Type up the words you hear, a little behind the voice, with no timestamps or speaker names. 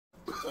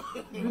Hey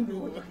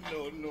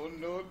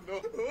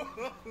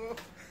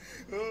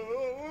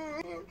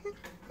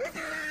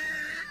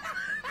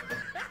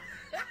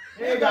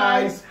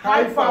guys,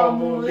 hi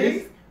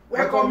family.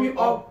 Welcome you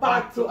all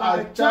back to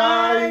our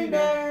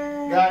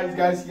channel.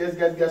 Guys, we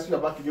are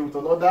back again with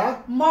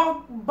another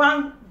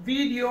mukbang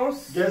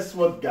videos. Guess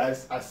what,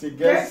 guys? I say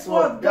guess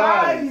what,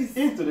 guys?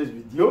 In today's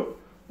video,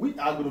 we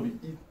are going to be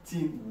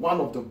eating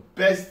one of the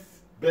best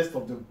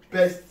of the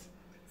best.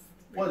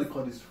 What do you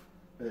call this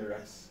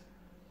rice?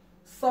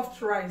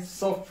 Soft rice.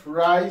 Soft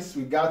rice.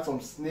 We got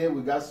some snail.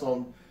 We got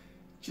some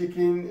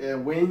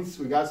chicken wings.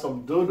 We got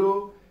some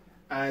dodo,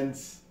 and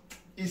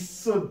it's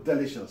so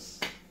delicious.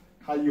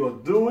 How you are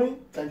doing?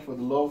 Thank you for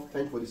the love.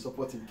 Thank you for the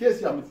support. In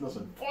case you are meeting us for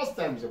the first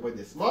time, it's your boy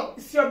this month.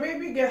 It's your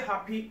baby Get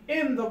Happy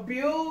in the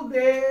building.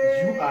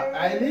 You are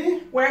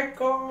highly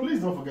welcome.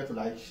 Please don't forget to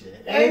like, share,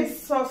 and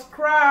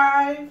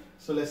subscribe.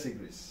 So let's say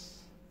grace.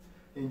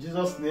 In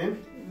Jesus'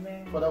 name,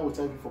 amen. Father, we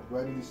thank you for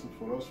providing this food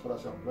for us. Father,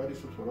 as you have provided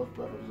this food for us,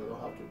 pray for those that don't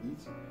have to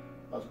eat.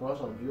 As for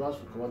us and viewers,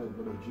 we command in the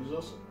blood of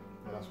Jesus.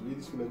 And as we eat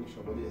this food, let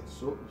your body and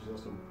soul. In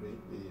Jesus' name we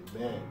pray.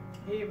 Amen.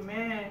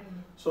 Amen.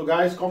 So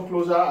guys, come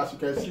closer. As you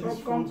can see, this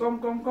food.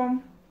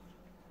 Come.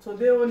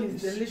 Today one is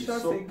delicious.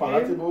 It's so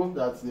palatable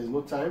that there's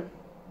no time.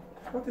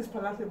 What is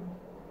palatable?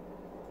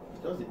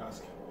 It's just the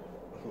ask.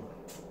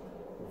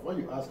 Before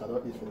you ask, I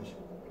don't eat finish.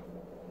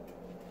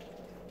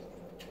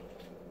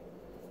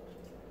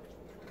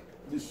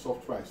 This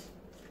soft rice.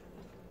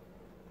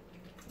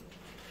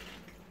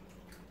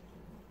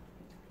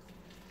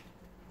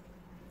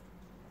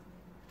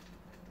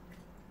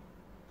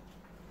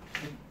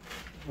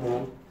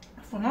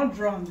 For not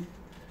drown.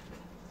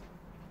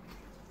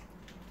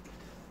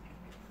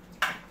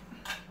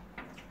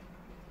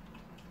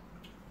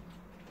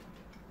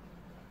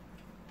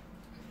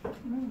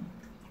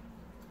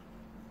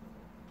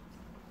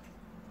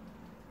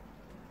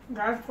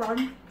 Guys,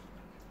 fam,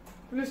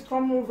 please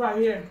come over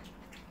here.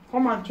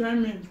 Come and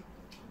join me.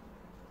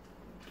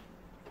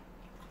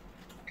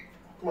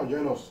 Come on,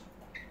 join us.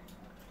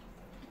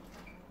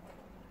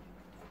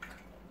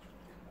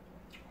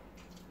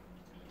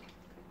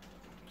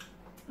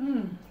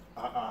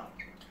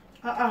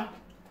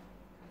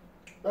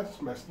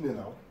 That's my snail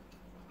now.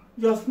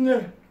 Your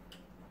snail.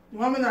 You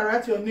want me to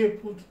write your name,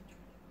 put?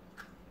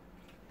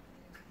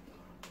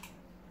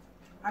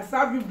 I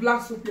served you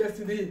black soup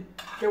yesterday.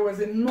 There was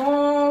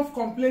enough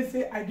complaints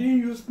saying I didn't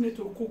use snail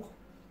to cook.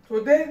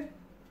 Today,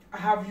 I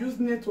have used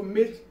snail to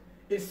make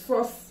a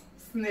sauce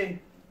snail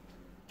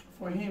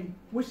for him,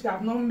 which I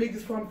have not made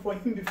this one for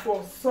him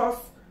before.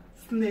 Sauce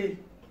snail.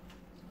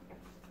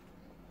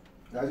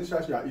 Guys, this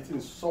rice you are eating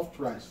is soft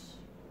rice.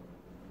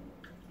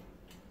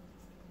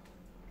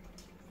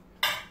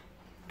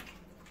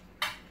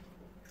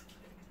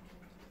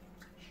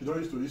 She don't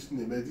used to eat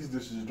snail, but this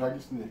dish is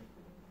dragging snail.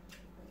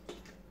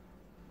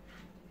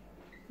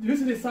 Do you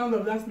see the sound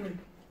of that snail?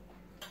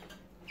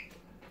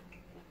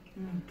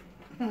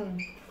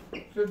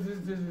 So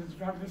this is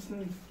dragging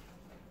snail.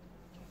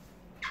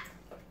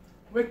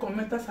 Where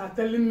commenters are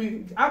telling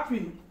me,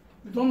 Happy,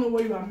 you don't know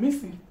what you are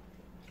missing.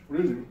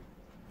 Really?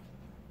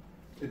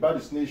 About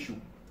the snail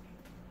shoe.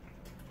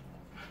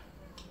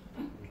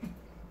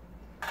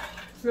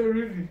 So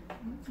really.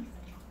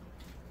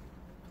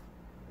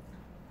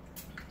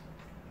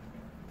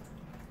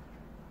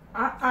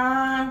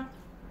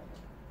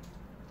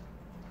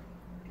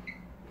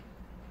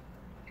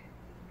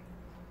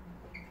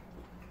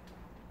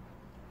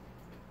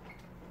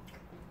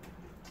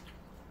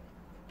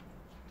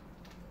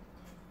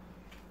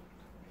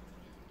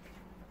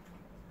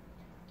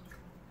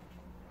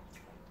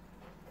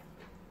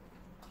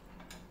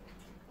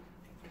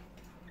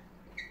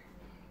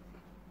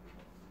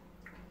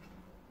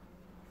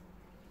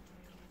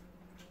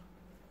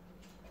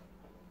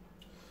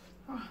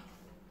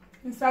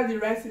 Inside the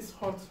rice is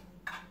hot.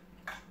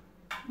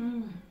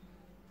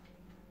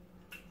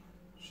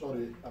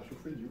 Sorry, I should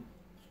feed you.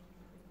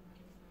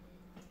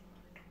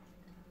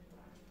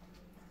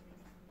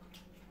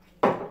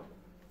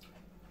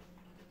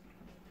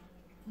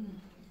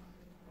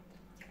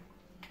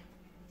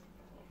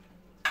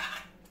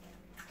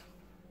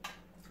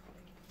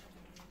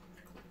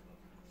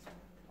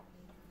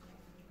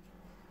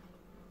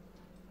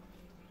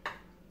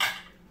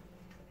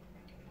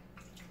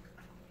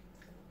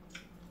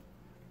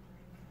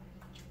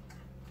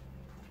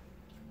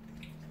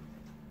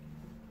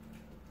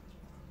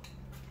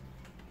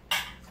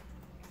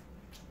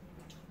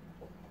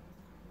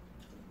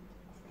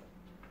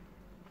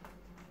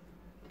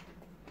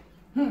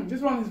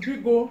 This one is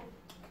big, oh.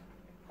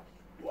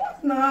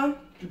 What now?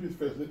 Keep it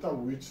first, later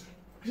we eat.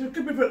 You should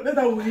keep it first,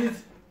 later we eat.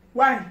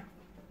 Why?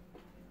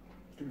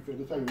 Keep it first,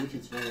 later we eat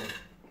it. No one.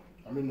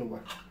 I mean no why.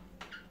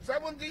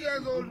 70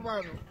 years old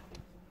man.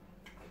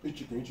 Eat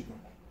chicken, eat chicken.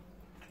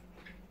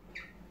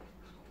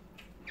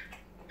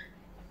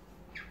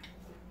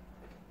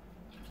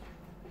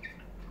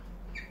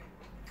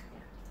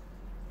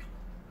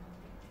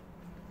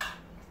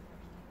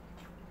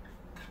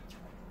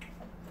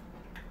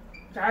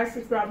 Guys,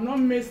 if you have not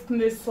made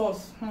snail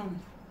sauce,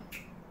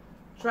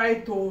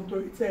 try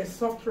to eat a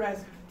soft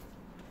rice.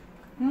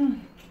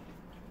 I'm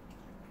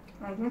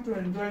going to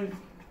enjoy it.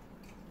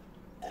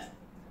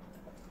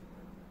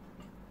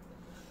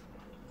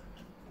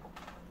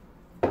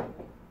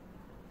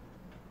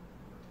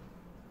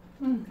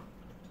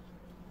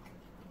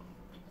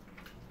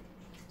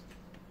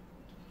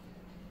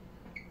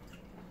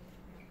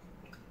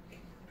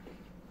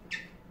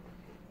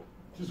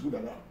 This is good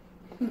enough.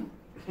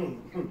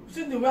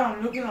 See the way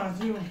I'm looking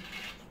at you.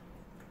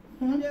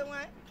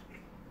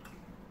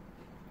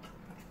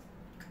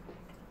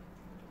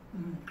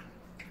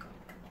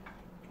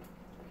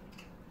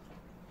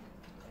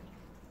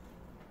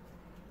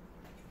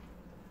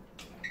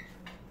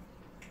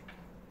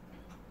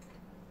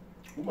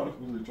 Woman look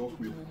for the chop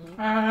school.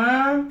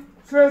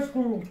 Straight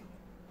school.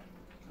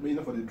 Me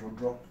not for the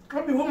draw.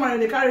 Not be woman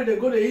they carry they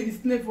go they eat the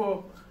snake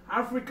for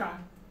Africa.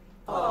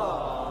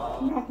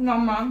 No,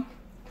 man.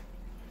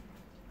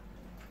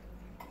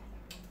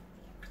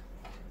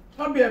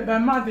 Not be a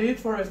bama they eat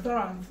for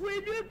restaurants.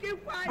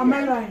 Am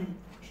I lying?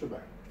 Sure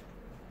back.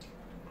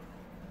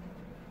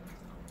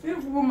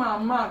 If woman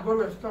and man go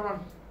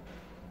restaurant,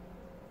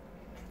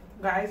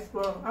 guys,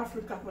 for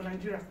Africa, for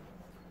Nigeria,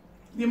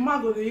 the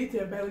man go they eat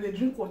a better, they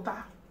drink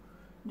water.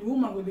 The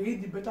woman go they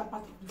eat the better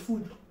part of the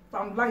food. So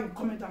I'm lying,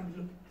 comment down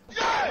below.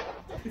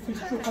 If it's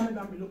true, comment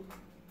down below.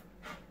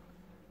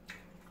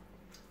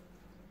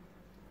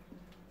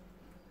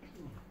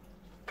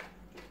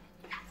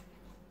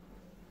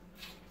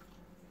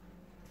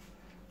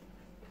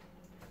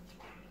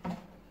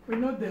 We're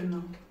not there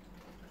now.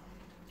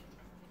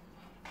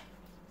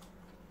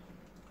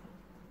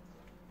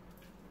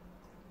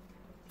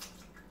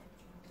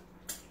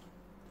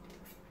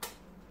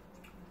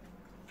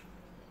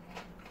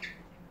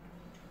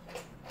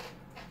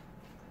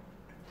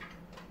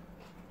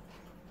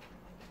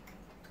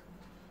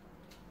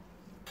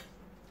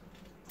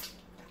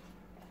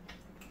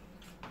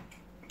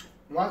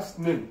 One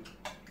snail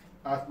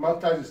at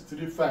Martha's is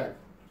 3.5.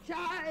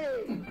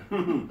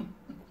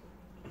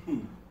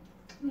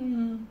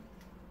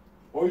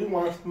 Only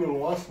one snail,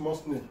 one small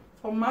snail.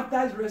 From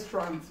Martha's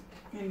restaurant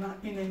in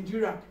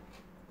Nigeria.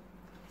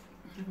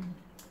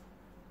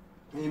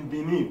 In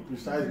Benin,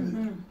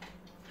 precisely.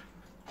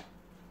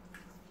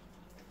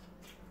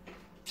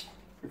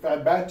 If I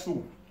buy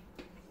two,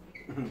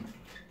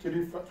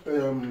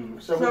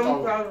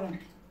 7,000.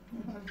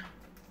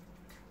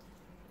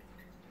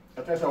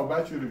 I guess I'll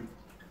buy 3.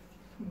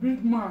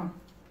 Big man.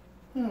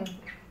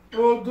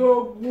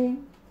 Odogu.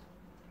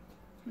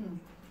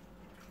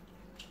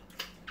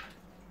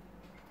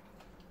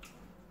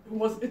 He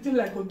was eating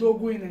like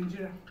Odogu in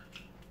Nigeria.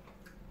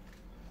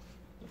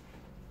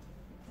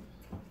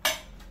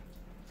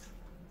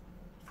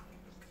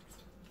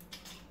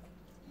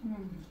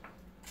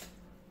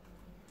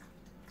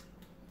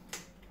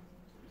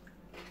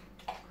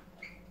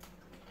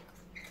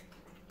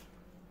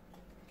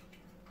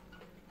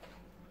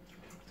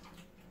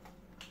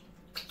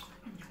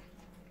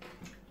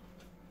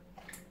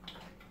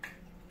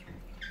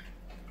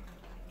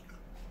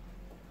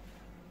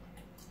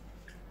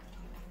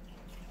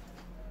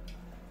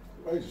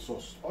 Where is the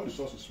sauce? All the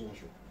sauce is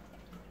finished.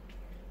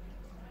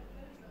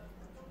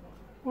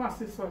 What's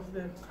this sauce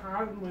there?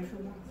 I don't know if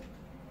you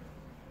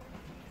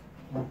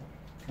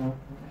want.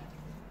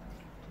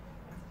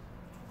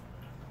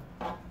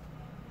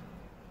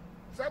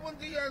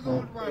 70 years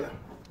old man.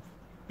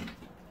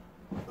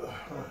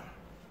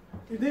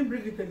 You didn't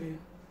bring it again.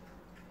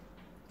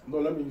 No,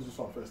 let me use this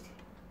one first.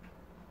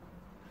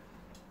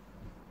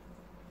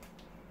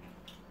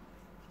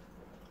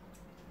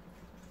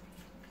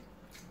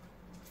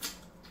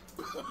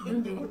 No.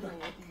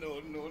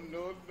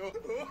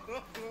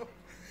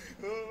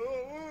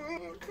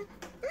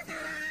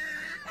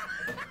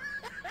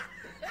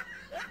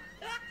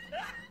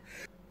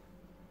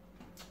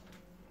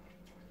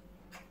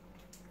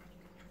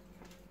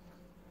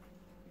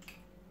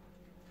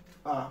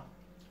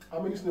 How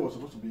many snails was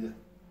supposed to be here?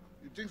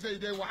 You think say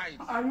they wise?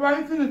 Are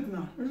you eating it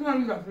now? It's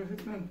not that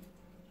eating.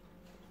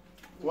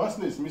 One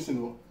snail is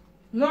missing, no?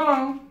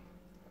 No.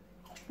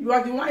 You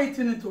are the one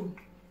eating it too.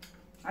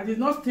 I did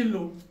not steal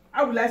though.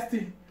 How will I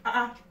steal?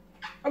 How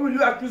will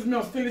you accuse me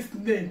of stealing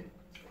today?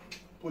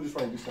 Put this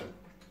one in this side.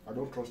 I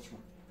don't trust you.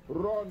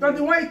 Run. You are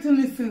the one eating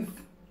it since.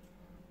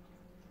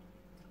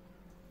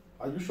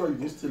 Are you sure you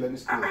didn't steal any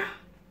snail?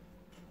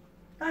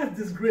 That's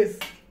disgrace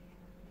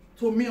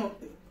to me on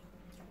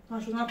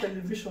national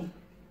television.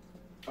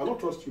 I don't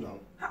trust you now.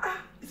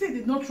 He said he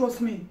did not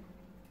trust me.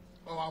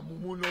 Oh,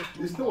 Mumu not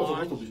too This snail was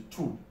much. supposed to be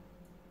 2.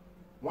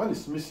 One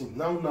is missing.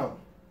 Now.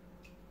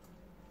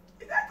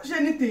 Did I touch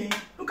anything?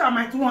 Look at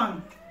my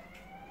one.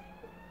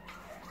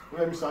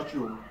 Let me search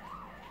you.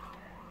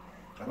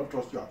 I don't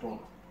trust you at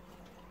all.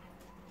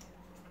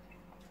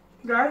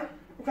 Guy,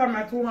 look at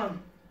my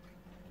one.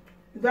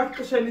 Did I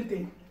touch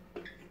anything?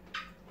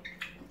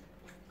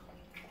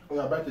 Oh,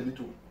 yeah, bite a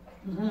little.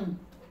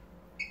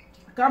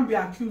 I can't be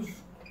accused.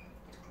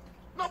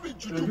 Not be You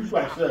juju. do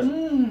for yourself.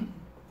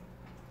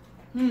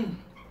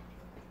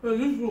 So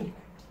this room.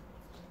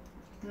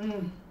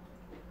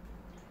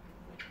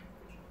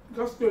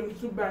 Just a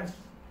little bit.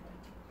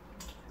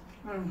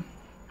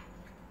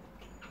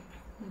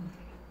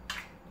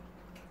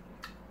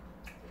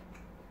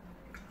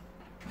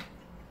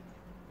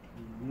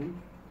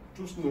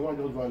 Two snail, one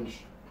just vanish.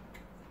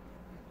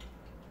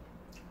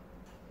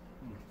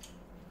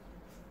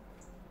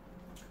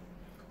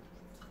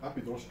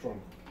 Happy don't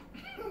strong.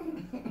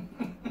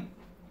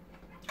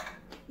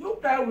 You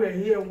guys were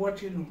here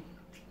watching.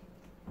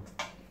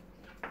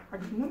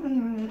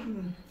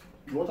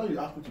 The water you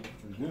asked me to put,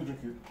 you didn't drink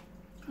it.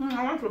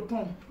 I want to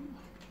turn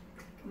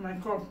my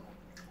cup.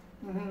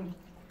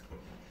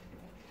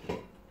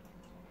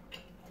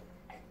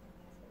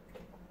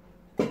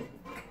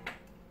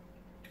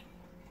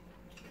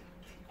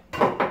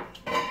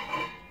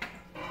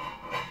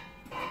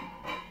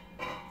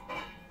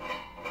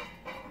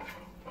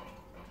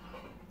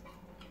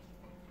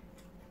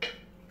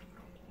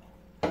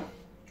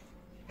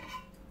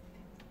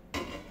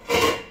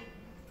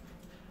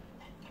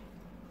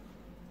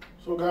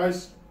 So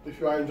guys, if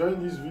you are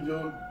enjoying this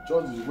video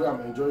just the way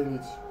I'm enjoying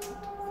it,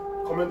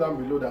 comment down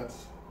below that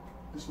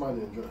this man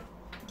dey enjoy.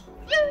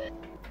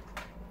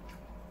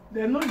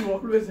 They know you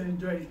always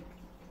enjoy it.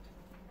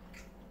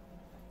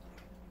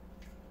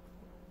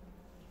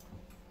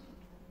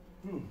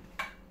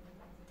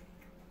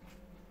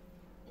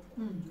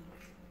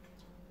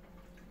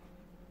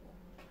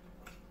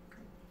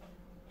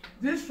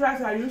 This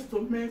rice I used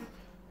to make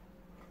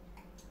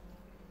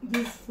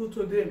this food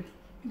today.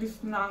 This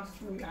snacks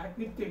we are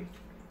eating.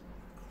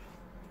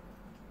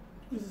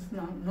 This is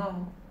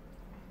now.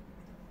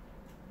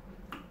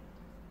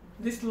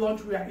 This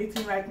lunch we are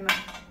eating right now.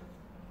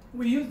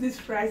 We use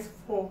this rice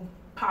for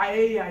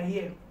paella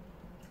here.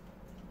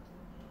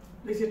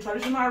 There's a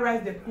traditional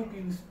rice they cook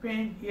in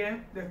Spain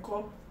here. They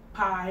call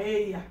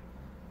paella.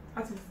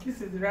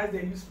 This is the rice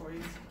they use for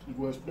it. You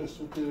go explain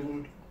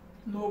something.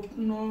 No.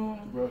 You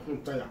go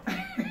explain tire.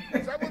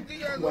 70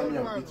 years old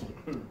man.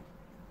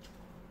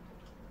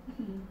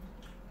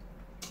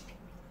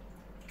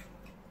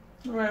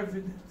 No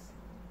evidence.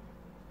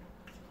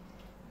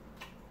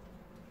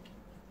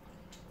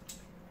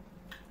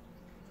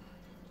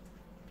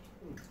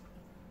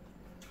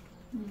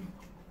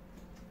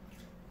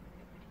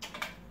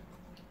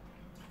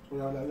 Oh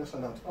yeah, let's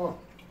send out. Oh,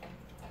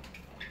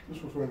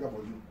 this was went up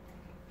for you.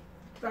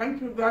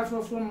 Thank you guys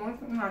so much.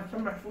 I'm gonna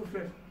turn my food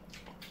first.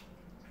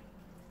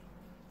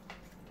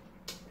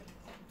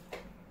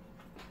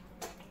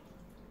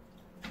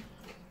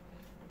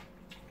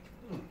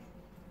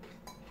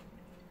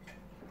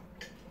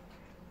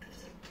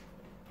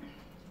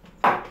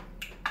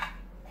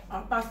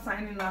 Papa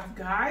signing off,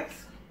 guys.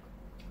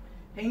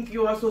 Thank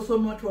you also so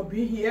much for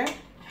being here,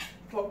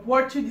 for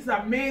watching this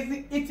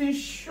amazing eating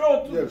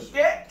show today.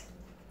 Yes.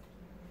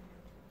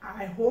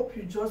 I hope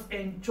you just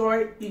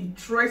enjoyed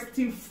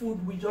interesting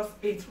food we just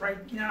ate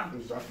right now.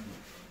 Exactly.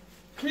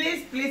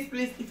 Please,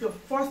 if you're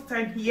first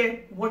time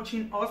here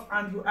watching us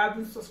and you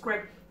haven't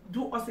subscribed,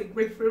 do us a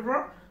great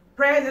favor.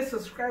 Press the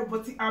subscribe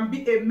button and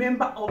be a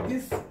member of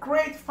this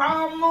great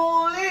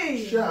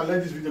family. Share and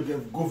let this video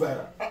go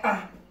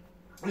viral.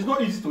 It's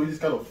not easy to eat this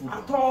kind of food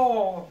at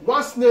all.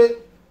 One snail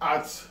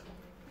at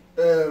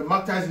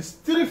Marketized is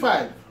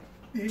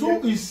 3,500.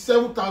 Two is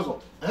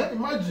 7,000.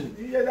 Imagine.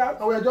 You hear that?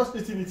 And we are just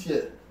eating it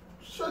here.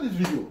 Share this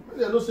video.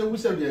 They don't say we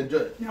said they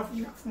enjoy.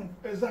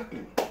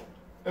 Exactly.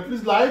 And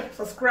please like,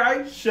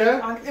 subscribe,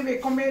 share, and leave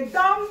a comment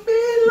down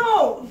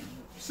below.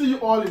 See you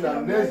all in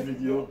our next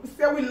video.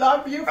 Say we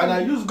love you. And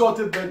I use God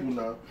to beg you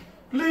now.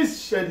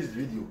 Please share this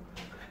video.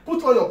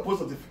 Put on your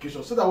post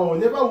notifications so that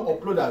whenever we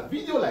upload a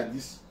video like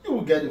this, you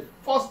will get it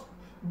first.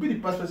 Be the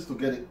first person to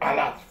get it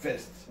alert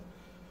first.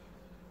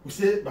 We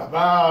say bye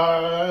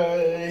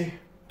bye.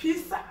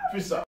 Peace out.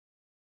 Peace out.